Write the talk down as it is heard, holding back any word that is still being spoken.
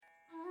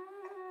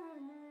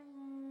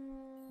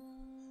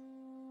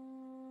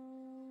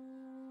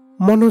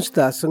ମନୋଜ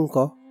ଦାସଙ୍କ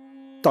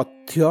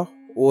ତଥ୍ୟ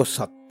ଓ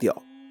ସତ୍ୟ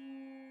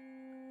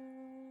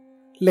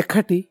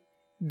ଲେଖାଟି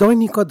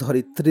ଦୈନିକ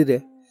ଧରିତ୍ରୀରେ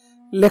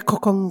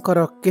ଲେଖକଙ୍କର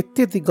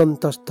କେତେ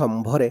ଦିଗନ୍ତ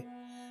ସ୍ତମ୍ଭରେ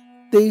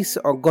 23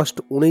 ଅଗଷ୍ଟ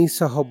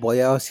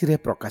 1982ରେ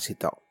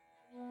ପ୍ରକାଶିତ।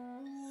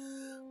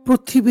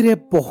 ପୃଥିବୀରେ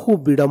ବହୁ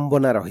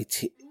ବିଡ଼ମ୍ବନା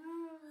ରହିଛି।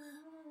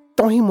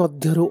 ତହିଁ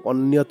ମଧ୍ୟରୁ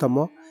ଅନ୍ୟତମ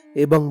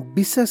ଏବଂ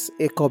ବିଶେଷ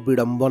ଏକ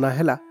ବିଡ଼ମ୍ବନା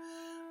ହେଲା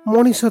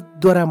ମଣିଷ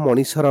ଦ୍ୱାରା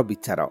ମଣିଷର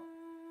ବିଚାର।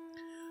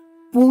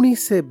 ପୁଣି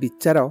ସେ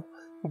ବିଚାର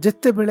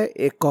ଯେତେବେଳେ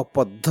ଏକ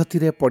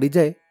ପଦ୍ଧତିରେ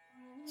ପଡ଼ିଯାଏ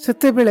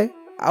ସେତେବେଳେ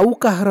ଆଉ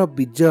କାହାର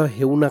ବିଜୟ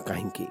ହେଉନା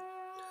କାହିଁକି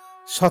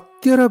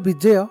ସତ୍ୟର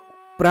ବିଜୟ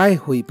ପ୍ରାୟ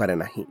ହୋଇପାରେ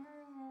ନାହିଁ।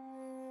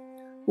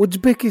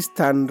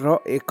 ଉଜବେକିସ୍ତାନର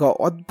ଏକ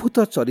ଅଦ୍ଭୁତ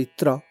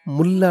ଚରିତ୍ର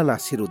ମୁଲ୍ଲା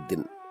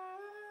ନାସିରୁଦ୍ଦିନ।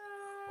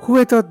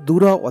 ହୁଏତ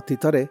ଦୂର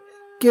ଅତୀତରେ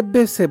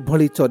କେବେ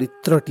ସେଭଳି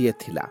ଚରିତ୍ରଟିଏ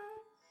ଥିଲା।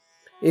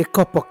 ଏକ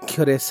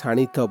ପକ୍ଷରେ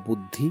ଶାଣିତ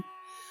ବୁଦ୍ଧି,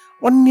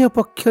 ଅନ୍ୟ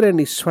ପକ୍ଷରେ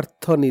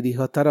ନିଃସ୍ୱାର୍ଥ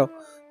ନିରୀହତାର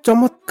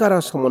ଚମତ୍କାର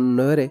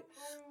ସମନ୍ୱୟରେ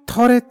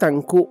ଥରେ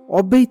ତାଙ୍କୁ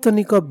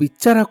ଅବୈତନିକ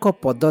ବିଚାରକ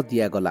ପଦ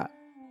ଦିଆଗଲା।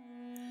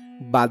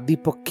 ବାଦୀ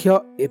ପକ୍ଷ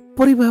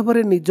ଏପରି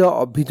ଭାବରେ ନିଜ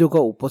ଅଭିଯୋଗ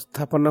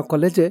ଉପସ୍ଥାପନ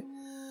କଲେ ଯେ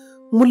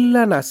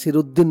ମୁଲ୍ଲା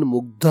ନାସିରୁଦ୍ଦିନ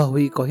ମୁଗ୍ଧ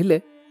ହୋଇ କହିଲେ,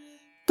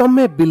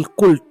 ତମେ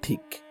ବିଲକୁଲ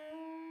ଠିକ।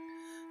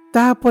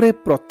 ତାପରେ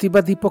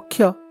ପ୍ରତିବାଦୀ ପକ୍ଷ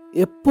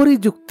ଏପରି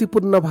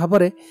ଯୁକ୍ତିପୂର୍ଣ୍ଣ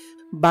ଭାବରେ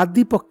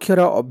ବାଦୀ ପକ୍ଷର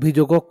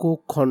ଅଭିଯୋଗକୁ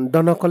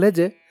ଖଣ୍ଡନ କଲେ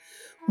ଯେ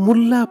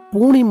ମୁଲ୍ଲା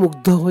ପୁଣି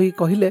ମୁଗ୍ଧ ହୋଇ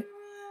କହିଲେ,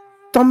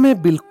 ତମେ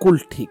ବିଲକୁଲ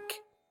ଠିକ।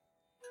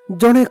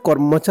 ଜଣେ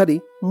କର୍ମଚାରୀ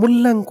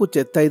ମୁଲ୍ଲାଙ୍କୁ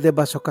ଚେତାଇ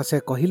ଦେବା ସକାଶେ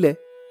କହିଲେ,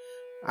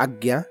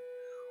 ଆଜ୍ଞା,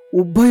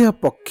 ଉଭୟ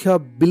ପକ୍ଷ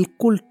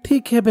ବିଲକୁଲ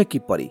ଠିକ ହେବେ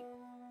କିପରି?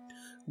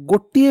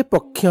 ଗୋଟିଏ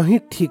ପକ୍ଷ ହିଁ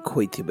ଠିକ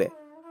ହୋଇଥିବେ।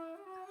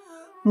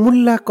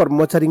 ମୁଲ୍ଲା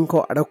କର୍ମଚାରୀଙ୍କ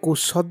ଆଡ଼କୁ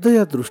ସଦୟ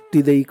ଦୃଷ୍ଟି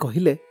ଦେଇ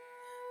କହିଲେ,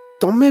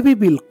 ତମେ ବି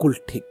ବିଲକୁଲ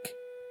ଠିକ।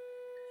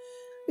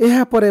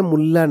 ଏହାପରେ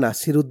ମୁଲ୍ଲା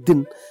ନାସିରୁଦ୍ଦିନ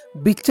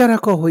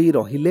ବିଚାରକ ହୋଇ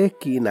ରହିଲେ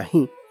କି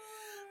ନାହିଁ,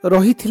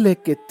 ରହିଥିଲେ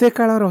କେତେ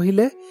କାଳ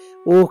ରହିଲେ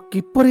ଓ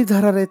କିପରି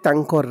ଧାରାରେ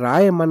ତାଙ୍କ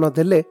ରାୟ ମାନ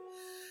ଦେଲେ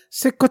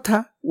ସେ କଥା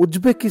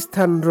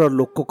ଉଜବେକିସ୍ତାନର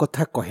ଲୋକ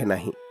କଥା କହେ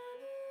ନାହିଁ।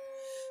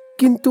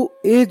 କିନ୍ତୁ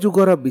ଏ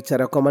ଯୁଗର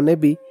ବିଚାରକମାନେ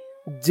ବି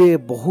ଯେ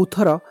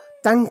ବହୁଥର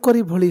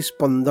ତାଙ୍କରି ଭଳି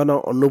ସ୍ପନ୍ଦନ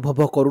ଅନୁଭବ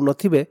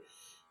କରୁନଥିବେ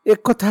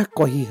ଏକଥା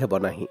କହିହେବ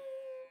ନାହିଁ।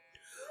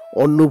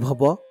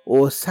 ଅନୁଭବ ଓ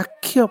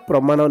ସାକ୍ଷ୍ୟ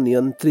ପ୍ରମାଣ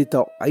ନିୟନ୍ତ୍ରିତ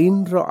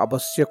ଆଇନର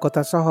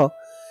ଆବଶ୍ୟକତା ସହ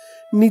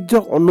ନିଜ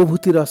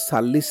ଅନୁଭୂତିର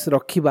ସାଲିସ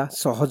ରଖିବା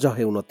ସହଜ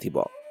ହେଉନଥିବ।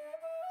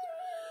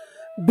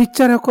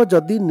 ବିଚାରକ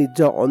ଯଦି ନିଜ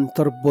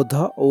ଅନ୍ତର୍ବୋଧ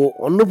ଓ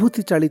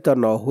ଅନୁଭୂତି ଚାଳିତ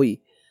ନ ହୋଇ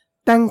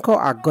ତାଙ୍କ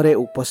ଆଗରେ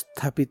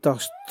ଉପସ୍ଥାପିତ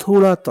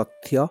ସ୍ଥୂଳ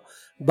ତଥ୍ୟ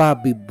ବା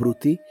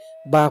ବିବୃତି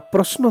ବା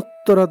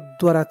ପ୍ରଶ୍ନୋତ୍ତର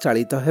ଦ୍ୱାରା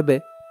ଚାଳିତ ହେବେ,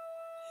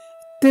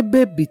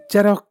 ତେବେ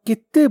ବିଚାର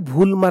କେତେ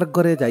ଭୁଲ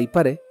ମାର୍ଗରେ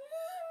ଯାଇପାରେ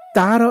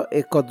ତାର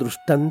ଏକ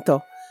ଦୃଷ୍ଟାନ୍ତ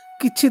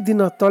କିଛି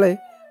ଦିନ ତଳେ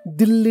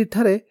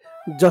ଦିଲ୍ଲୀଠାରେ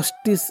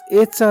ଜଷ୍ଟିସ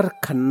HR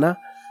ଖାନ୍ନା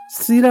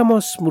ଶ୍ରୀରାମ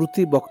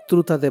ସ୍ମୃତି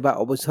ବକ୍ତୃତା ଦେବା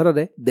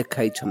ଅବସରରେ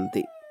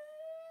ଦେଖାଇଛନ୍ତି।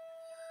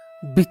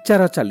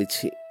 ବିଚାର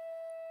ଚାଲିଛି।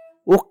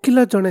 ଓକିଲ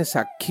ଜଣେ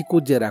ସାକ୍ଷୀକୁ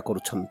ଜେରା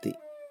କରୁଛନ୍ତି।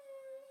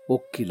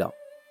 ଓକିଲ,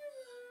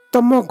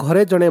 ତମ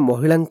ଘରେ ଜଣେ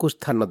ମହିଳାଙ୍କୁ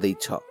ସ୍ଥାନ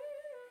ଦେଇଛ,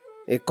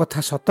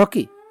 ଏକଥା ସତ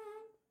କି?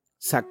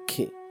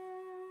 ସାକ୍ଷୀ,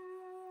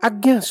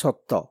 ଆଜ୍ଞା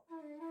ସତ।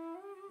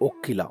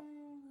 ଓକିଲ,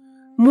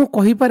 ମୁଁ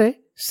କହିପାରେ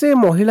ସେ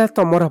ମହିଳା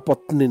ତମର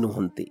ପତ୍ନୀ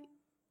ନୁହନ୍ତି।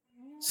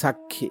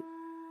 ସାକ୍ଷୀ,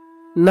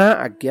 ନା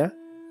ଆଜ୍ଞା,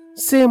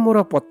 ସେ ମୋର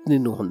ପତ୍ନୀ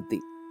ନୁହନ୍ତି।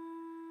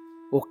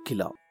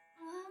 ଓକିଲ,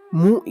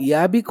 ମୁଁ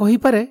ୟା ବି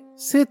କହିପାରେ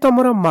ସେ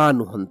ତମର ମା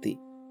ନୁହନ୍ତି।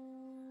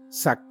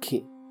 ସାକ୍ଷୀ,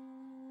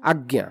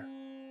 ଆଜ୍ଞା,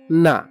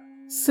 ନା,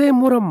 ସେ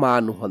ମୋର ମା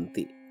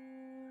ନୁହନ୍ତି।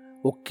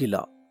 ଓକିଲ,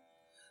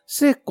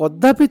 ସେ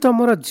କଦାପି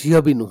ତମର ଝିଅ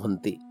ବି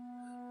ନୁହନ୍ତି,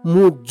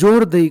 ମୁଁ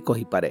ଜୋର ଦେଇ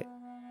କହିପାରେ।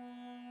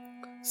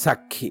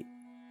 ସାକ୍ଷୀ,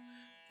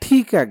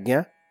 ଠିକ ଆଜ୍ଞା,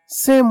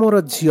 ସେ ମୋର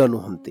ଝିଅ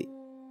ନୁହନ୍ତି।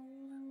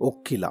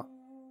 ଓକିଲ,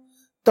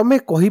 ତମେ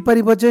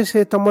କହିପାରିବ ଯେ ସେ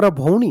ତମର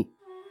ଭଉଣୀ?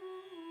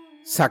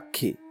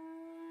 ସାକ୍ଷୀ,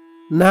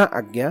 ନା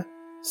ଆଜ୍ଞା,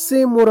 ସେ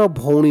ମୋର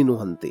ଭଉଣୀ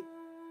ନୁହନ୍ତି।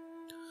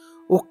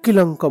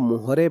 ଓକିଲଙ୍କ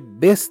ମୁହଁରେ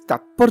ବେଶ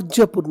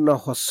ତାତ୍ପର୍ଯ୍ୟପୂର୍ଣ୍ଣ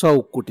ହସ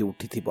ଉକୁଟି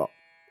ଉଠିଥିବ।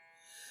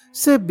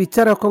 ସେ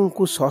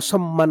ବିଚାରକଙ୍କୁ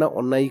ସସମ୍ମାନ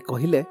ଅନାଇ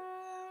କହିଲେ,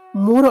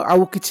 ମୋର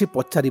ଆଉ କିଛି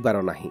ପଚାରିବାର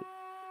ନାହିଁ।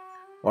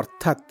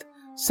 ଅର୍ଥାତ୍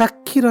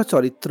ସାକ୍ଷୀର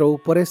ଚରିତ୍ର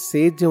ଉପରେ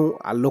ସେ ଯେଉଁ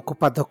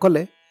ଆଲୋକପାତ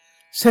କଲେ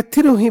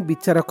ସେଥିରୁ ହିଁ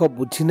ବିଚାରକ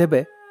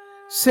ବୁଝିନେବେ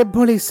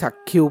ସେଭଳି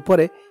ସାକ୍ଷୀ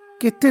ଉପରେ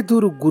କେତେ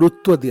ଦୂର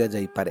ଗୁରୁତ୍ୱ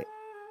ଦିଆଯାଇପାରେ।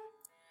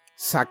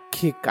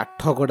 ସାକ୍ଷୀ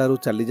କାଠଗଡ଼ାରୁ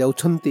ଚାଲି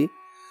ଯାଉଛନ୍ତି,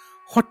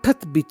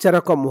 ହଠାତ୍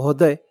ବିଚାରକ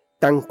ମହୋଦୟ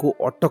ତାଙ୍କୁ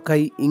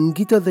ଅଟକାଇ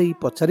ଇଙ୍ଗିତ ଦେଇ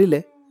ପଚାରିଲେ,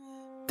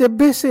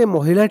 ତେବେ ସେ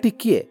ମହିଳାଟି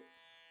କିଏ?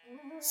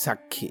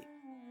 ସାକ୍ଷୀ,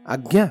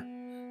 ଆଜ୍ଞା,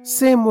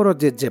 ସେ ମୋର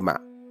ଜେଜେମା।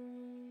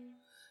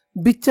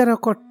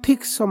 ବିଚାରକ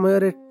ଠିକ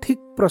ସମୟରେ ଠିକ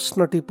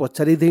ପ୍ରଶ୍ନଟି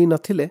ପଚାରି ଦେଇ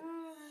ନଥିଲେ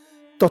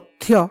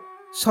ତଥ୍ୟ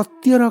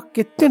ସତ୍ୟର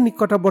କେତେ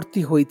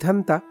ନିକଟବର୍ତ୍ତୀ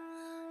ହୋଇଥାନ୍ତା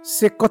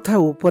ସେ କଥା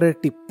ଉପରେ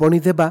ଟିପ୍ପଣୀ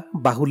ଦେବା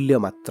ବାହୁଲ୍ୟ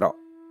ମାତ୍ର।